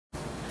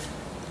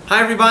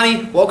Hi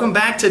everybody, welcome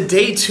back to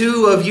day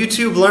 2 of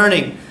YouTube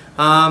Learning.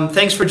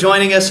 Thanks for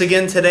joining us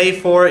again today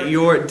for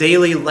your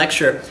daily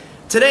lecture.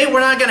 Today we're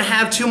not going to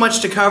have too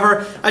much to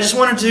cover. I just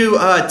wanted to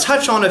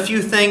touch on a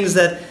few things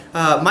that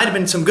might have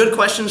been some good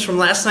questions from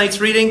last night's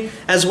reading,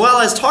 as well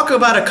as talk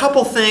about a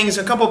couple things,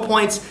 a couple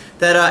points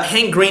that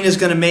Hank Green is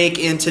going to make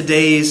in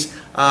today's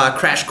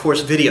crash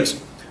course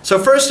videos. So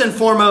first and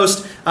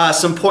foremost,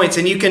 some points,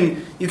 and you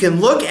can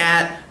look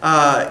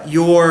at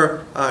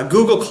your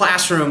Google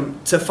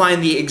Classroom to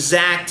find the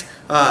exact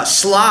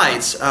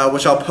slides,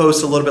 which I'll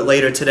post a little bit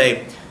later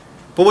today.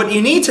 But what you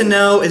need to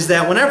know is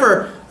that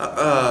whenever,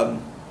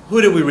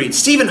 who did we read?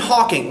 Stephen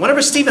Hawking.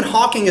 Whenever Stephen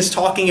Hawking is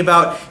talking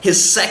about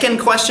his second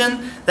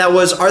question, that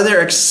was, are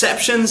there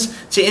exceptions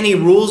to any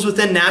rules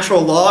within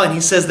natural law? And he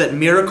says that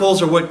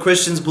miracles are what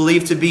Christians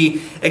believe to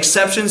be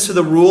exceptions to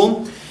the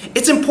rule.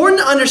 It's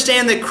important to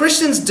understand that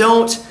Christians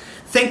don't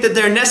think that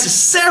they're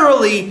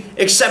necessarily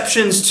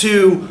exceptions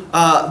to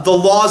the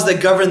laws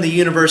that govern the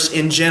universe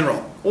in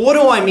general. What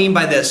do I mean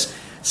by this?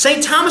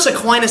 St. Thomas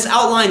Aquinas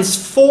outlines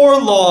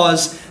 4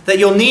 laws that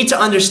you'll need to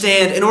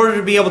understand in order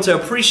to be able to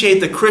appreciate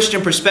the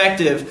Christian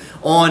perspective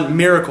on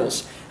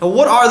miracles. And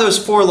what are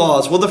those 4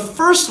 laws? Well, the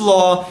first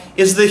law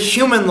is the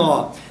human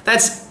law.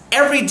 That's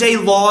everyday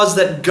laws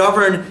that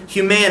govern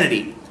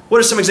humanity. What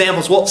are some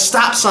examples? Well,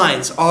 stop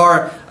signs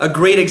are a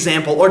great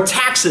example, or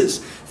taxes,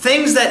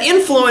 things that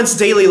influence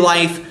daily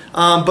life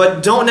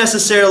but don't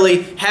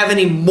necessarily have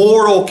any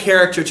moral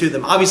character to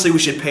them. Obviously, we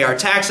should pay our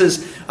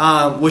taxes,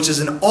 which is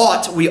an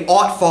ought. We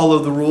ought follow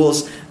the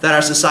rules that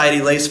our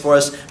society lays for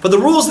us. But the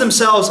rules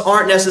themselves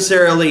aren't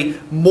necessarily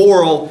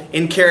moral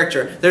in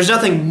character. There's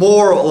nothing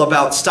moral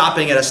about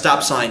stopping at a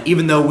stop sign,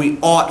 even though we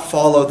ought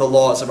follow the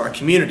laws of our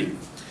community.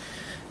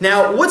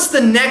 Now, what's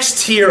the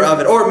next tier of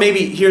it? Or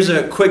maybe here's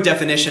a quick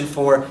definition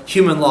for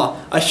human law.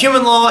 A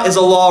human law is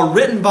a law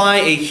written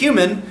by a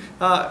human,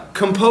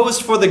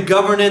 composed for the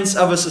governance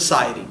of a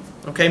society,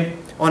 okay,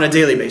 on a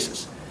daily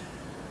basis.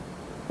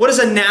 What is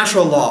a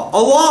natural law?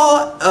 A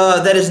law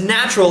that is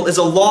natural is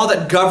a law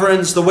that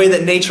governs the way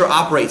that nature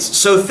operates.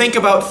 So think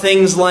about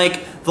things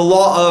like the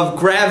law of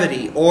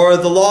gravity, or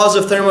the laws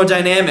of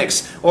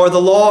thermodynamics, or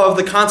the law of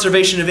the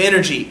conservation of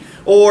energy,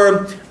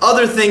 or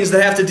other things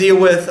that have to deal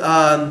with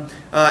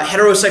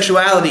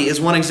heterosexuality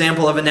is one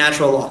example of a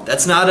natural law.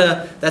 That's not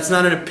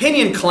an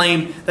opinion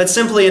claim, that's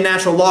simply a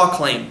natural law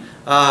claim.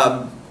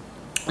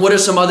 What are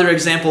some other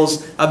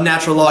examples of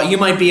natural law? You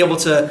might be able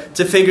to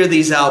figure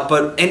these out,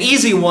 but an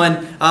easy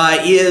one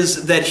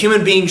is that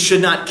human beings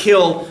should not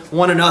kill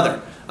one another.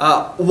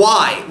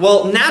 Why?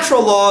 Well,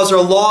 natural laws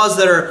are laws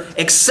that are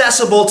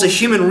accessible to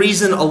human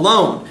reason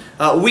alone.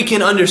 We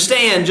can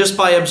understand just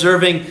by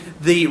observing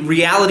the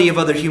reality of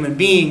other human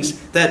beings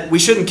that we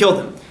shouldn't kill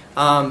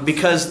them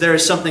because there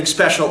is something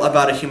special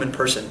about a human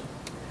person.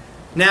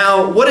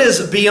 Now, what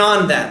is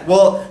beyond that?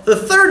 Well, the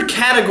third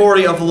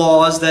category of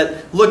laws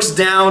that looks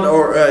down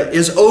or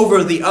is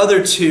over the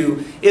other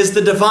 2 is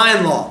the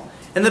divine law.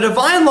 And the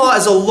divine law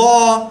is a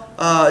law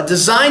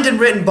designed and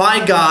written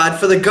by God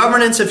for the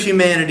governance of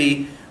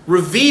humanity,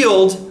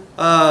 revealed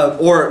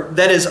or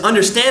that is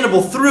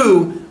understandable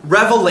through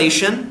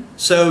revelation,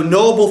 so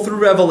knowable through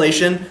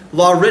revelation,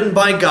 law written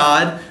by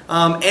God,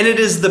 and it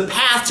is the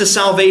path to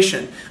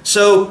salvation.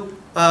 So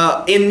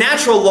in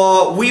natural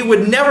law, we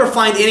would never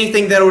find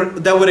anything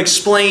that would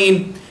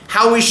explain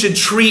how we should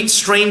treat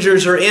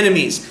strangers or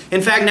enemies.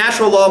 In fact,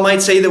 natural law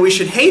might say that we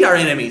should hate our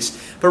enemies,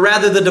 but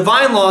rather the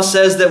divine law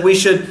says that we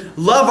should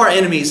love our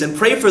enemies and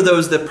pray for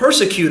those that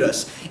persecute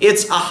us.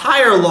 It's a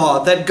higher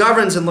law that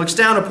governs and looks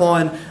down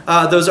upon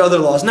those other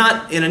laws.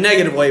 Not in a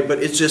negative way, but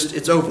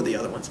it's over the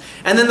other ones.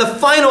 And then the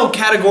final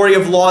category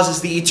of laws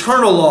is the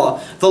eternal law,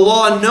 the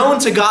law known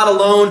to God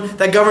alone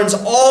that governs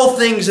all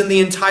things in the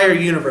entire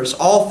universe.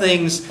 All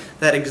things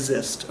that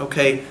exist,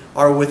 okay,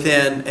 are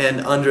within and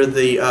under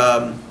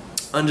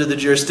the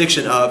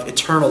jurisdiction of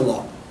eternal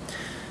law.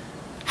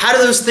 How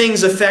do those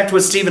things affect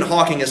what Stephen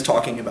Hawking is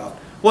talking about?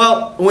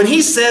 Well, when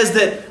he says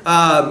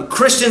that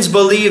Christians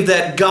believe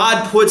that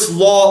God puts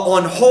law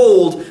on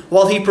hold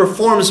while He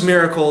performs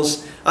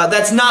miracles,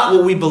 that's not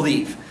what we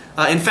believe.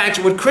 In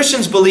fact, what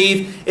Christians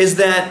believe is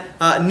that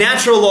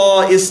natural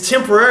law is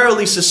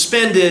temporarily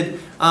suspended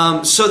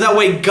so that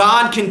way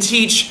God can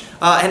teach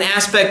an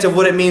aspect of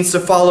what it means to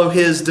follow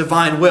His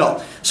divine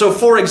will. So,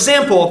 for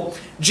example,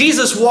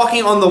 Jesus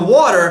walking on the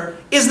water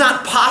is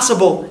not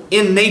possible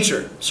in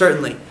nature,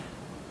 certainly.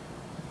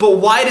 But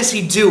why does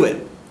He do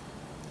it?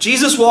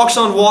 Jesus walks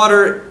on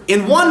water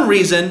in one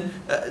reason,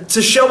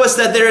 to show us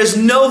that there is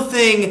no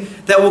thing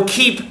that will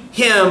keep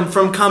Him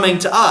from coming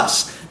to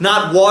us.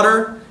 Not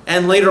water,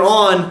 and later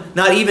on,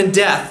 not even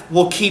death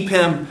will keep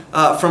Him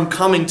from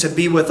coming to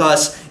be with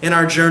us in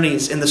our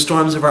journeys, in the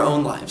storms of our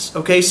own lives.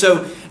 Okay,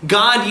 so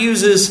God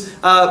uses,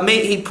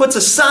 He puts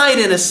aside,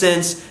 in a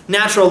sense,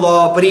 natural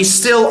law, but He's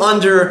still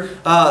under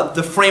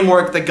the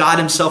framework that God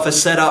Himself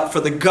has set up for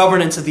the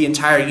governance of the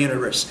entire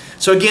universe.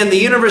 So again, the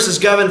universe is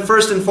governed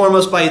first and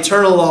foremost by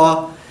eternal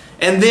law,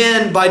 and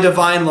then by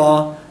divine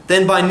law,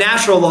 then by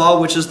natural law,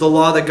 which is the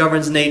law that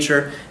governs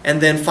nature,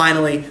 and then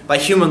finally by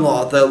human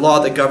law, the law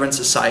that governs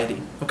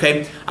society.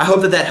 Okay? I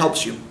hope that that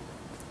helps you.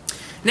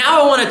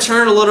 Now I want to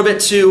turn a little bit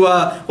to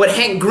what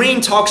Hank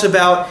Green talks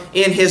about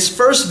in his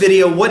first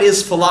video, What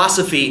is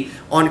Philosophy,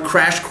 on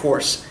Crash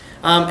Course.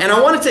 And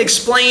I wanted to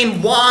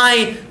explain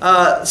why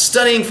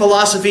studying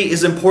philosophy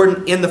is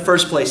important in the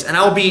first place. And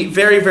I'll be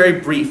very,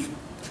 very brief.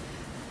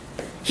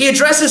 He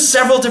addresses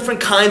several different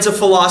kinds of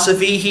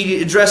philosophy.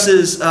 He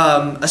addresses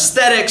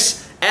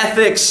aesthetics,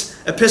 ethics,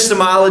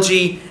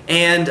 epistemology,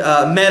 and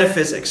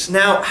metaphysics.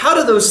 Now, how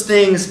do those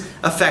things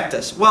affect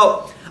us?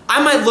 Well,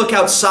 I might look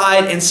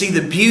outside and see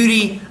the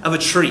beauty of a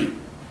tree.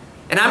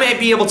 And I might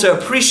be able to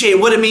appreciate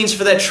what it means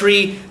for that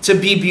tree to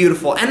be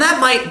beautiful. And that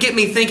might get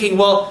me thinking,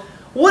 well,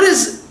 what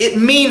does it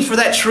mean for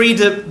that tree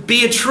to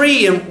be a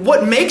tree, and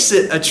what makes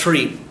it a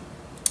tree?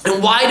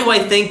 And why do I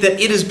think that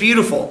it is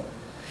beautiful?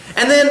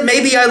 And then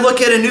maybe I look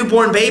at a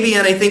newborn baby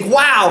and I think,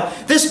 wow,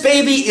 this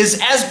baby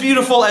is as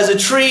beautiful as a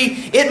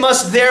tree. It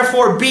must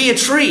therefore be a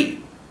tree.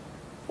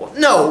 Well,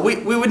 no, we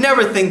would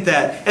never think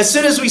that. As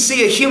soon as we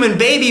see a human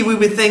baby, we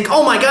would think,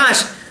 oh my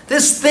gosh,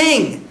 this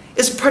thing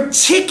is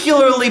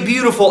particularly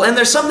beautiful, and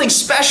there's something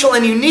special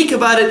and unique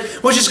about it,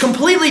 which is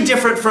completely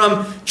different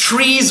from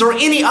trees or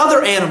any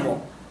other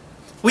animal.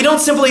 We don't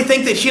simply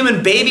think that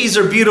human babies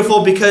are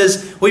beautiful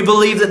because we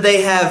believe that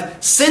they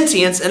have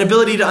sentience and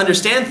ability to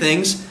understand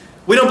things.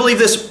 We don't believe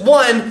this,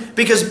 one,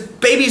 because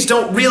babies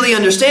don't really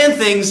understand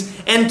things,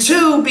 and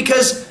two,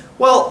 because,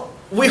 well,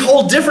 we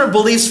hold different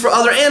beliefs for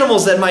other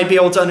animals that might be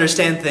able to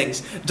understand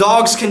things.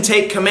 Dogs can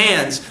take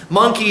commands.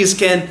 Monkeys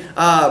can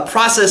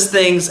process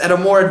things at a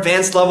more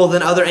advanced level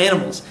than other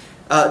animals.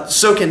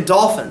 So can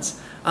dolphins.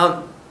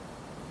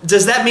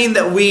 Does that mean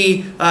that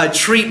we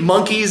treat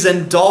monkeys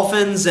and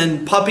dolphins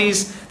and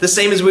puppies the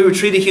same as we would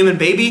treat a human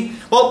baby?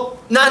 Well,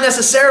 not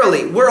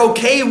necessarily. We're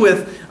okay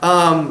with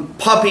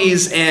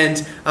puppies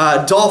and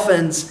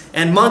dolphins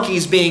and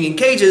monkeys being in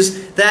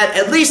cages. That,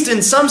 at least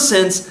in some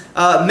sense,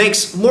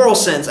 makes moral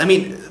sense. I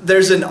mean,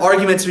 there's an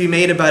argument to be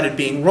made about it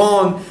being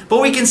wrong,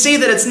 but we can see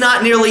that it's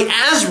not nearly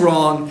as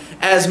wrong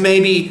as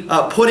maybe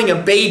putting a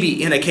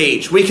baby in a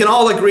cage. We can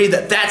all agree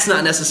that that's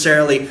not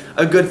necessarily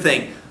a good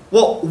thing.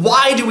 Well,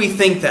 why do we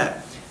think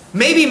that?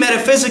 Maybe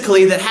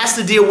metaphysically that has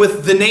to deal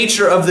with the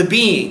nature of the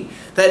being.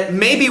 That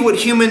maybe what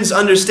humans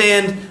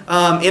understand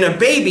in a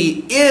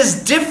baby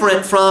is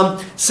different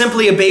from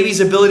simply a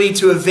baby's ability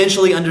to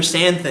eventually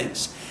understand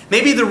things.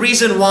 Maybe the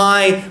reason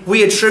why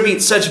we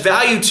attribute such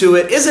value to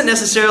it isn't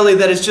necessarily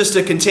that it's just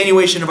a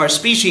continuation of our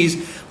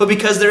species, but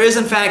because there is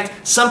in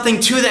fact something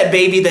to that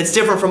baby that's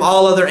different from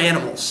all other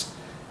animals.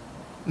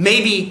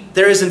 Maybe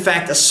there is in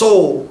fact a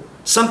soul,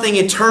 something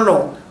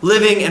eternal,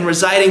 living and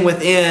residing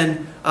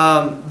within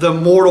the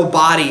mortal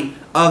body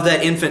of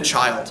that infant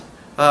child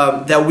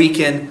that we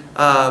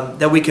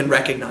can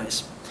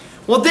recognize.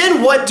 Well,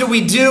 then what do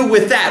we do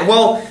with that?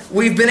 Well,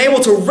 we've been able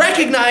to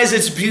recognize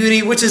its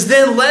beauty, which has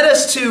then led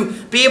us to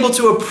be able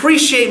to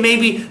appreciate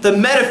maybe the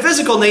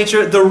metaphysical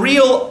nature, the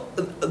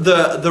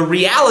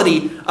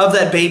reality of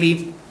that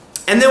baby.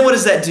 And then what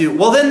does that do?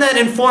 Well, then that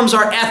informs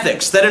our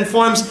ethics. That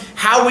informs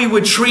how we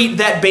would treat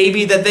that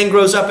baby that then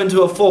grows up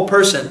into a full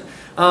person.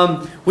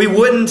 We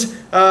wouldn't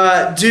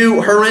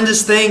do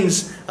horrendous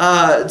things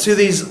to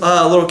these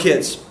little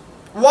kids.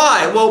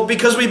 Why? Well,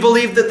 because we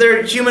believe that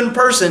they're human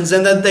persons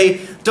and that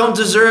they don't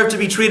deserve to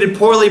be treated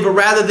poorly, but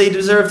rather they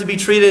deserve to be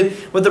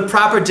treated with the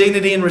proper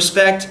dignity and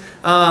respect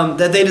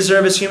that they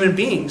deserve as human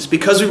beings,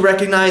 because we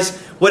recognize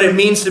what it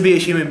means to be a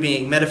human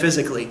being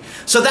metaphysically.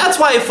 So that's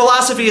why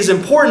philosophy is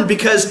important,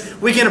 because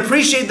we can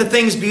appreciate the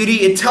thing's beauty.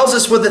 It tells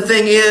us what the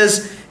thing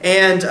is,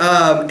 and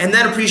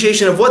that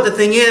appreciation of what the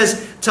thing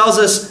is tells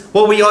us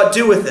what we ought to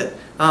do with it.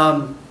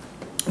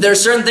 There are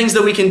certain things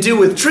that we can do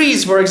with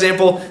trees, for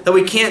example, that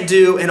we can't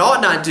do and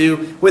ought not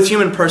do with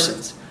human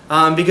persons.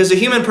 Because a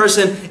human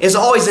person is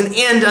always an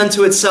end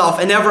unto itself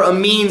and never a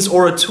means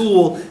or a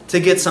tool to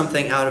get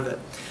something out of it.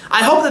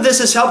 I hope that this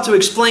has helped to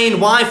explain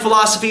why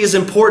philosophy is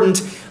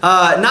important,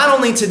 not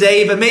only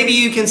today, but maybe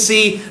you can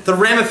see the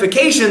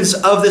ramifications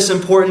of this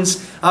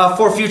importance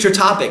for future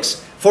topics.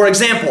 For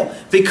example,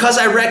 because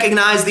I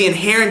recognize the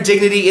inherent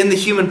dignity in the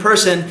human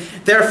person,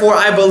 therefore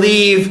I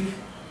believe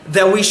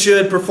that we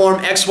should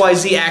perform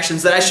XYZ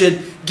actions, that I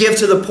should give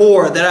to the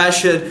poor, that I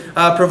should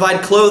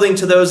provide clothing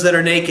to those that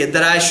are naked,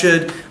 that I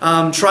should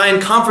try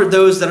and comfort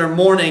those that are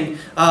mourning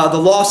the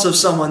loss of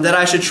someone, that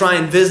I should try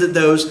and visit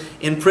those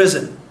in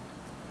prison.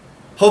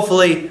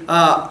 Hopefully,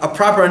 a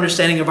proper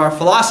understanding of our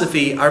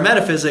philosophy, our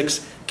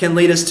metaphysics, can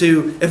lead us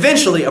to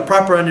eventually a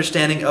proper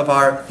understanding of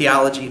our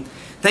theology.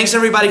 Thanks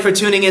everybody for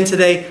tuning in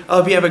today. I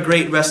hope you have a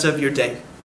great rest of your day.